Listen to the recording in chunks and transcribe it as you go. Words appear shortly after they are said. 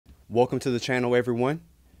Welcome to the channel, everyone.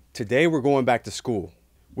 Today we're going back to school,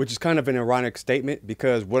 which is kind of an ironic statement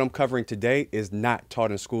because what I'm covering today is not taught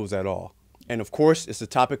in schools at all. And of course, it's the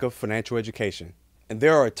topic of financial education. And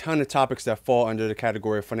there are a ton of topics that fall under the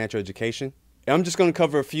category of financial education. And I'm just going to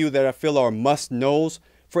cover a few that I feel are must-knows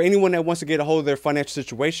for anyone that wants to get a hold of their financial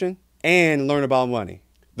situation and learn about money.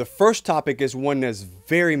 The first topic is one that's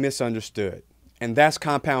very misunderstood, and that's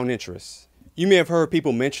compound interest. You may have heard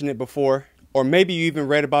people mention it before, or maybe you even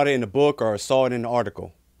read about it in a book or saw it in an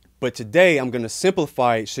article. But today I'm going to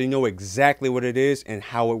simplify it so you know exactly what it is and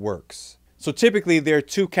how it works. So typically there are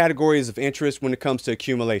two categories of interest when it comes to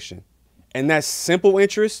accumulation, and that's simple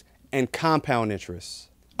interest and compound interest.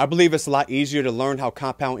 I believe it's a lot easier to learn how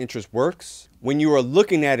compound interest works when you are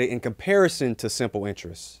looking at it in comparison to simple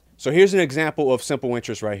interest. So here's an example of simple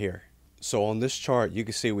interest right here. So on this chart, you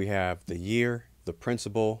can see we have the year, the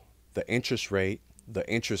principal, the interest rate, the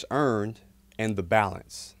interest earned, and the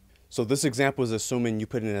balance. So this example is assuming you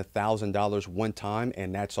put in $1,000 one time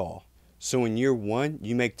and that's all. So in year one,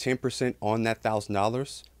 you make 10% on that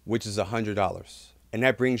 $1,000, which is $100. And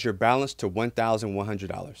that brings your balance to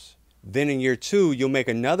 $1,100. Then in year two, you'll make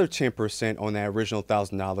another 10% on that original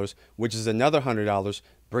 $1,000, which is another $100,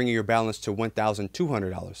 bringing your balance to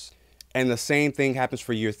 $1,200. And the same thing happens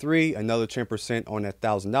for year three, another 10% on that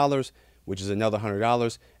 $1,000, which is another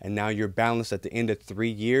 $100. And now your balance at the end of 3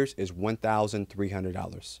 years is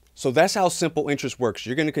 $1,300. So that's how simple interest works.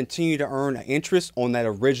 You're going to continue to earn interest on that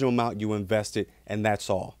original amount you invested, and that's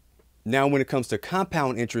all. Now, when it comes to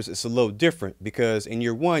compound interest, it's a little different because in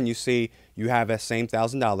year one, you see you have that same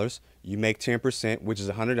 $1,000, you make 10%, which is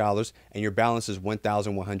 $100, and your balance is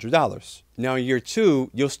 $1,100. Now, in year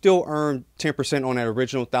two, you'll still earn 10% on that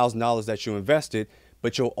original $1,000 that you invested,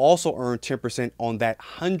 but you'll also earn 10% on that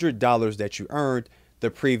 $100 that you earned the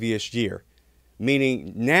previous year,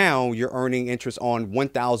 meaning now you're earning interest on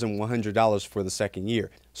 $1,100 for the second year.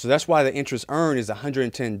 So that's why the interest earned is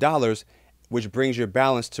 $110, which brings your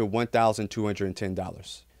balance to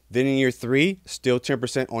 $1,210. Then in year three, still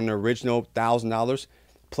 10% on the original $1,000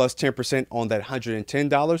 plus 10% on that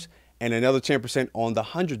 $110 and another 10% on the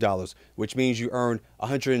 $100, which means you earn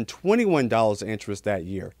 $121 in interest that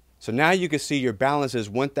year. So now you can see your balance is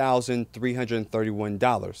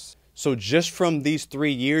 $1,331. So just from these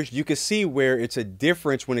 3 years, you can see where it's a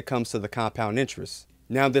difference when it comes to the compound interest.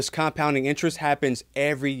 Now this compounding interest happens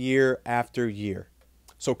every year after year.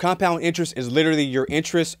 So compound interest is literally your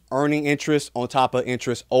interest earning interest on top of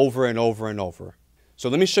interest over and over and over. So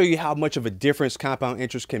let me show you how much of a difference compound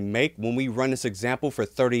interest can make when we run this example for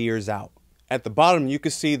 30 years out. At the bottom, you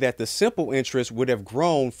can see that the simple interest would have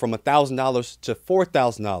grown from $1,000 to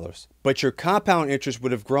 $4,000, but your compound interest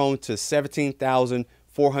would have grown to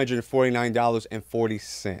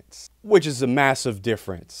 $17,449.40, which is a massive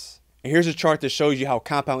difference. And here's a chart that shows you how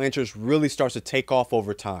compound interest really starts to take off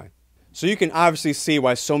over time. So you can obviously see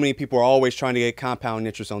why so many people are always trying to get compound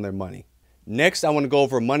interest on their money. Next, I want to go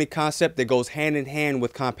over a money concept that goes hand in hand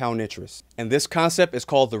with compound interest. And this concept is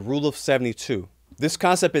called the rule of 72. This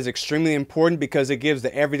concept is extremely important because it gives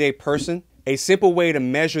the everyday person a simple way to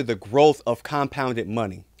measure the growth of compounded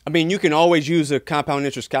money. I mean, you can always use a compound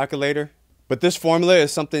interest calculator, but this formula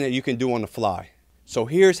is something that you can do on the fly. So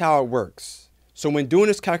here's how it works. So when doing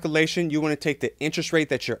this calculation, you want to take the interest rate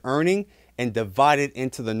that you're earning and divide it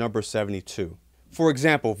into the number 72. For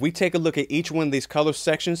example, if we take a look at each one of these color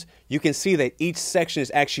sections, you can see that each section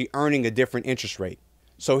is actually earning a different interest rate.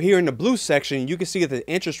 So here in the blue section, you can see that the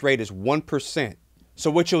interest rate is 1%. So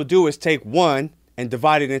what you'll do is take 1 and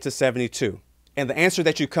divide it into 72. And the answer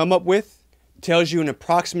that you come up with tells you an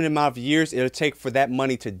approximate amount of years it'll take for that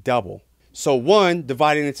money to double. So 1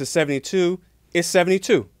 divided into 72 is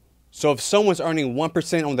 72. So if someone's earning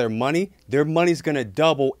 1% on their money's going to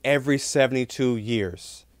double every 72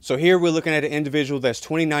 years. So here we're looking at an individual that's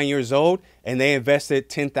 29 years old and they invested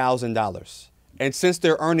 $10,000. And since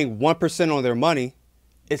they're earning 1% on their money,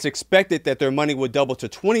 it's expected that their money will double to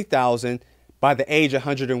 $20,000 by the age of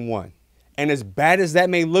 101. And as bad as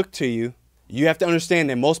that may look to you, you have to understand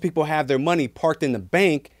that most people have their money parked in the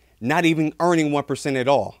bank, not even earning 1% at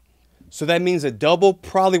all. So that means a double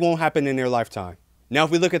probably won't happen in their lifetime. Now,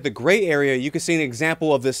 if we look at the gray area, you can see an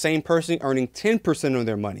example of the same person earning 10% on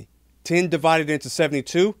their money. 10 divided into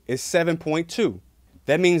 72 is 7.2.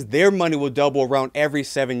 That means their money will double around every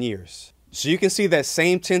 7 years. So you can see that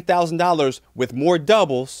same $10,000 with more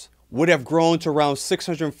doubles would have grown to around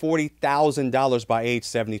 $640,000 by age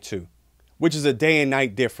 72, which is a day and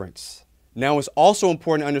night difference. Now, it's also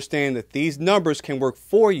important to understand that these numbers can work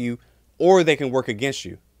for you or they can work against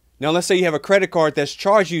you. Now, let's say you have a credit card that's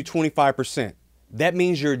charged you 25%. That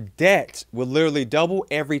means your debt will literally double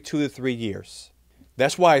every 2 to 3 years.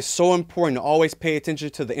 That's why it's so important to always pay attention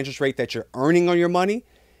to the interest rate that you're earning on your money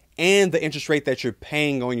and the interest rate that you're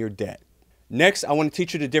paying on your debt. Next, I want to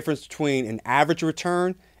teach you the difference between an average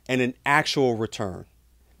return and an actual return.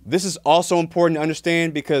 This is also important to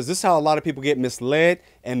understand because this is how a lot of people get misled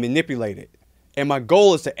and manipulated. And my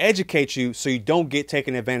goal is to educate you so you don't get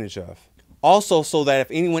taken advantage of. Also, so that if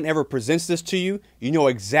anyone ever presents this to you, you know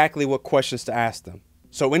exactly what questions to ask them.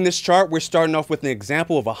 So in this chart, we're starting off with an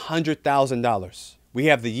example of $100,000. We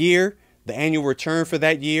have the year, the annual return for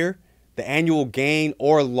that year, the annual gain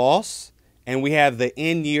or loss, and we have the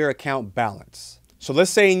end-year account balance. So let's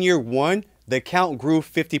say in year one, the account grew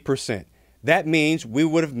 50%. That means we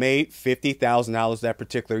would have made $50,000 that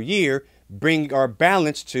particular year, bringing our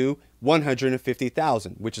balance to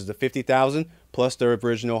 $150,000, which is the $50,000 plus the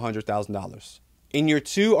original $100,000. In year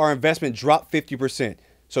two, our investment dropped 50%.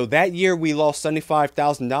 So that year we lost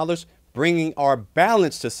 $75,000, bringing our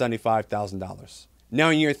balance to $75,000. Now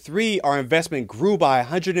in year three, our investment grew by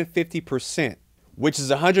 150%, which is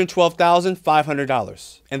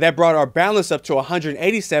 $112,500. And that brought our balance up to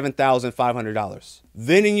 $187,500.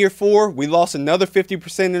 Then in year four, we lost another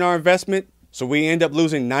 50% in our investment. So we end up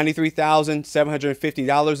losing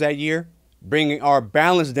 $93,750 that year, bringing our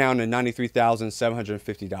balance down to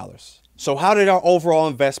 $93,750. So how did our overall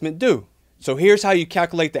investment do? So here's how you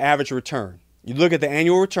calculate the average return. You look at the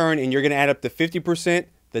annual return and you're going to add up the 50%,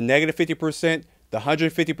 the negative 50%, the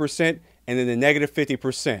 150%, and then the negative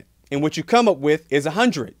 50%. And what you come up with is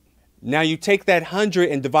 100. Now you take that 100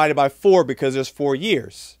 and divide it by 4 because there's 4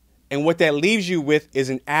 years. And what that leaves you with is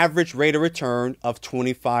an average rate of return of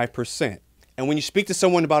 25%. And when you speak to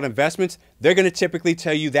someone about investments, they're going to typically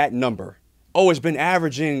tell you that number. Oh, it's been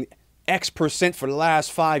averaging X% for the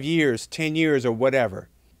last 5 years, 10 years, or whatever.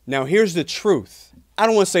 Now, here's the truth. I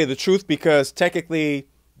don't want to say the truth because technically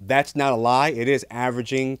that's not a lie. It is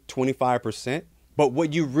averaging 25%. But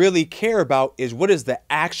what you really care about is what is the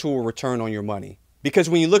actual return on your money. Because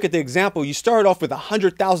when you look at the example, you start off with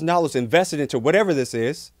 $100,000 invested into whatever this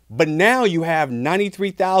is, but now you have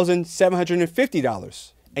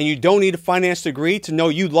 $93,750. And you don't need a finance degree to know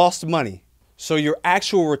you lost money. So your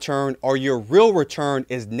actual return or your real return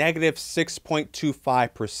is negative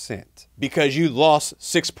 6.25% because you lost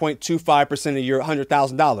 6.25% of your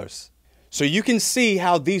 $100,000. So you can see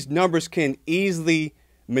how these numbers can easily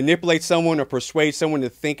manipulate someone or persuade someone to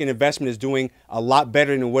think an investment is doing a lot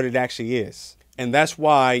better than what it actually is. And that's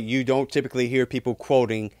why you don't typically hear people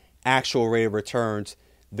quoting actual rate of returns.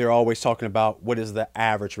 They're always talking about what is the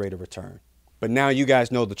average rate of return. But now you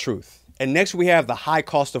guys know the truth. And next we have the high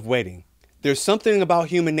cost of waiting. There's something about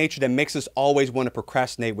human nature that makes us always want to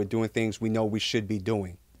procrastinate with doing things we know we should be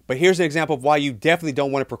doing. But here's an example of why you definitely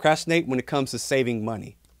don't want to procrastinate when it comes to saving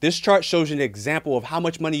money. This chart shows you an example of how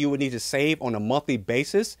much money you would need to save on a monthly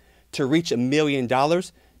basis to reach $1 million,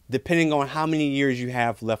 depending on how many years you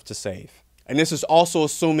have left to save. And this is also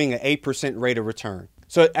assuming an 8% rate of return.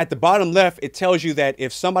 So at the bottom left, it tells you that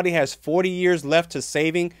if somebody has 40 years left to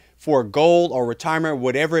saving for a goal or retirement,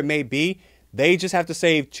 whatever it may be, they just have to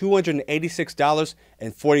save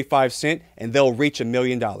 $286.45 and they'll reach $1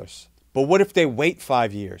 million. But what if they wait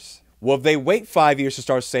 5 years? Well, if they wait 5 years to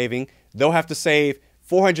start saving, they'll have to save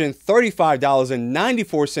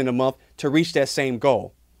 $435.94 a month to reach that same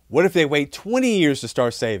goal. What if they wait 20 years to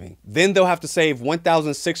start saving? Then they'll have to save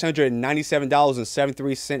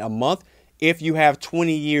 $1,697.73 a month if you have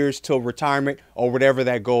 20 years till retirement or whatever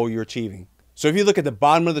that goal you're achieving. So if you look at the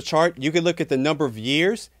bottom of the chart, you can look at the number of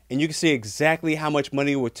years and you can see exactly how much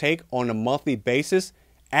money it would take on a monthly basis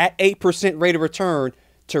at 8% rate of return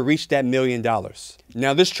to reach that $1 million.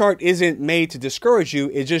 Now, this chart isn't made to discourage you.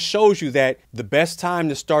 It just shows you that the best time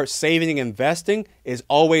to start saving and investing is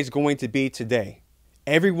always going to be today.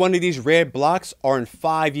 Every one of these red blocks are in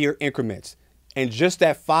 5-year increments. And just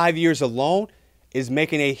that 5 years alone is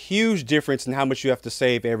making a huge difference in how much you have to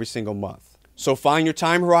save every single month. So find your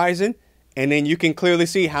time horizon, and then you can clearly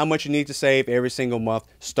see how much you need to save every single month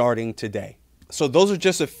starting today. So those are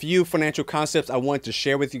just a few financial concepts I wanted to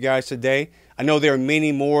share with you guys today. I know there are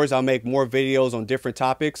many more. I'll make more videos on different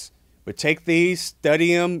topics, but take these,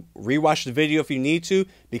 study them, rewatch the video if you need to,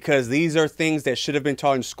 because these are things that should have been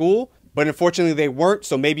taught in school, but unfortunately they weren't.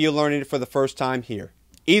 So maybe you're learning it for the first time here.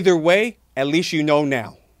 Either way, at least you know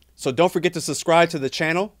now. So don't forget to subscribe to the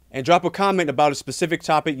channel and drop a comment about a specific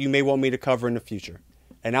topic you may want me to cover in the future.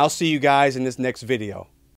 And I'll see you guys in this next video.